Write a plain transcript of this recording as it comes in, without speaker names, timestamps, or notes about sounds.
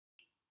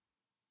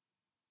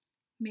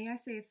May I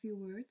say a few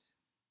words?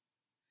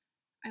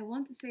 I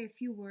want to say a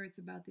few words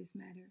about this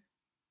matter.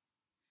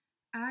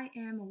 I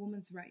am a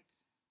woman's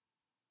rights.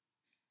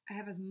 I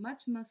have as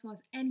much muscle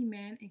as any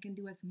man and can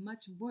do as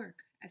much work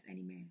as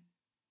any man.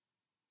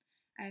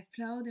 I have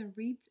plowed and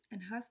reaped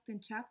and husked and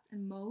chopped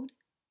and mowed,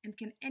 and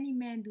can any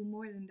man do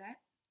more than that?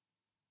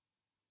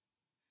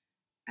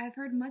 I have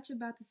heard much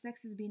about the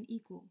sexes being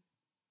equal.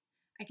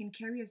 I can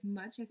carry as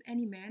much as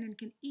any man and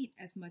can eat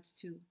as much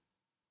too,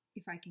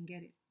 if I can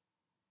get it.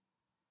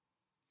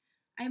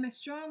 I am as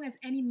strong as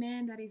any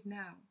man that is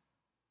now.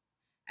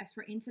 As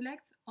for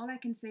intellect, all I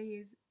can say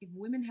is, if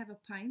women have a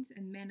pint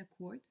and men a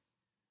quart,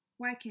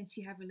 why can't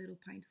she have a little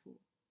pintful?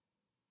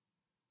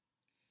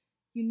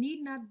 You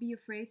need not be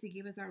afraid to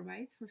give us our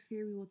rights for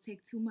fear we will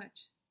take too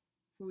much,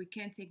 for we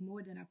can't take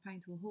more than our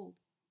pint will hold.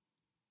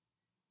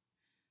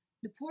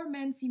 The poor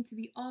men seem to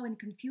be all in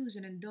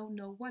confusion and don't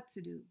know what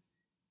to do.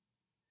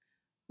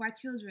 Why,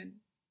 children,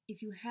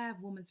 if you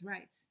have woman's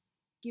rights,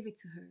 give it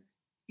to her,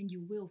 and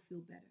you will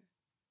feel better.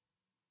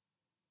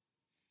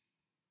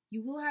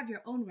 You will have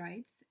your own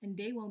rights, and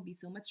they won't be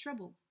so much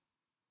trouble.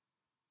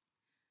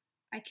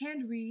 I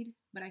can't read,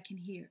 but I can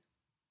hear.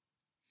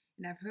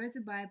 And I've heard the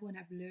Bible and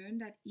have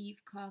learned that Eve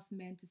caused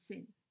man to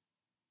sin.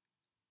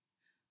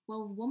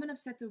 Well, if woman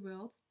upset the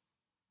world,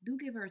 do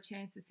give her a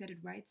chance to set it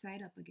right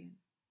side up again.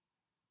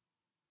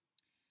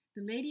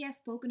 The lady has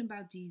spoken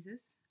about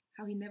Jesus,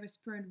 how he never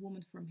spurned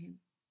woman from him,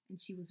 and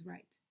she was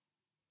right.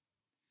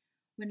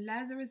 When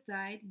Lazarus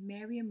died,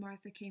 Mary and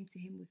Martha came to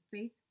him with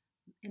faith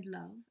and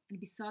love and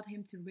besought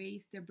him to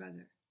raise their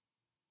brother.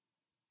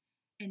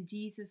 And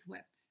Jesus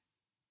wept,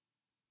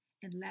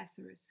 and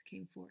Lazarus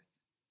came forth.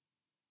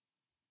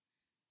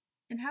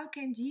 And how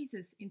came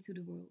Jesus into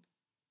the world?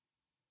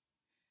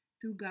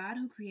 Through God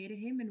who created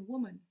him and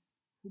woman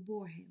who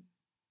bore him.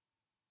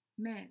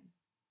 Man,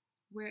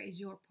 where is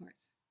your part?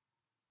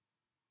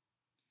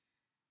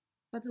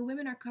 But the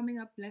women are coming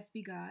up, blessed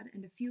be God,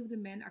 and a few of the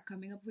men are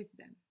coming up with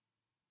them.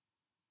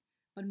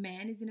 But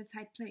man is in a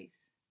tight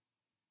place.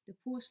 The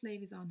poor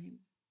slave is on him.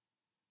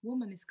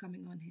 Woman is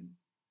coming on him,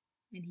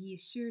 and he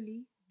is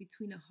surely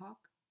between a hawk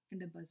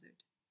and a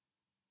buzzard.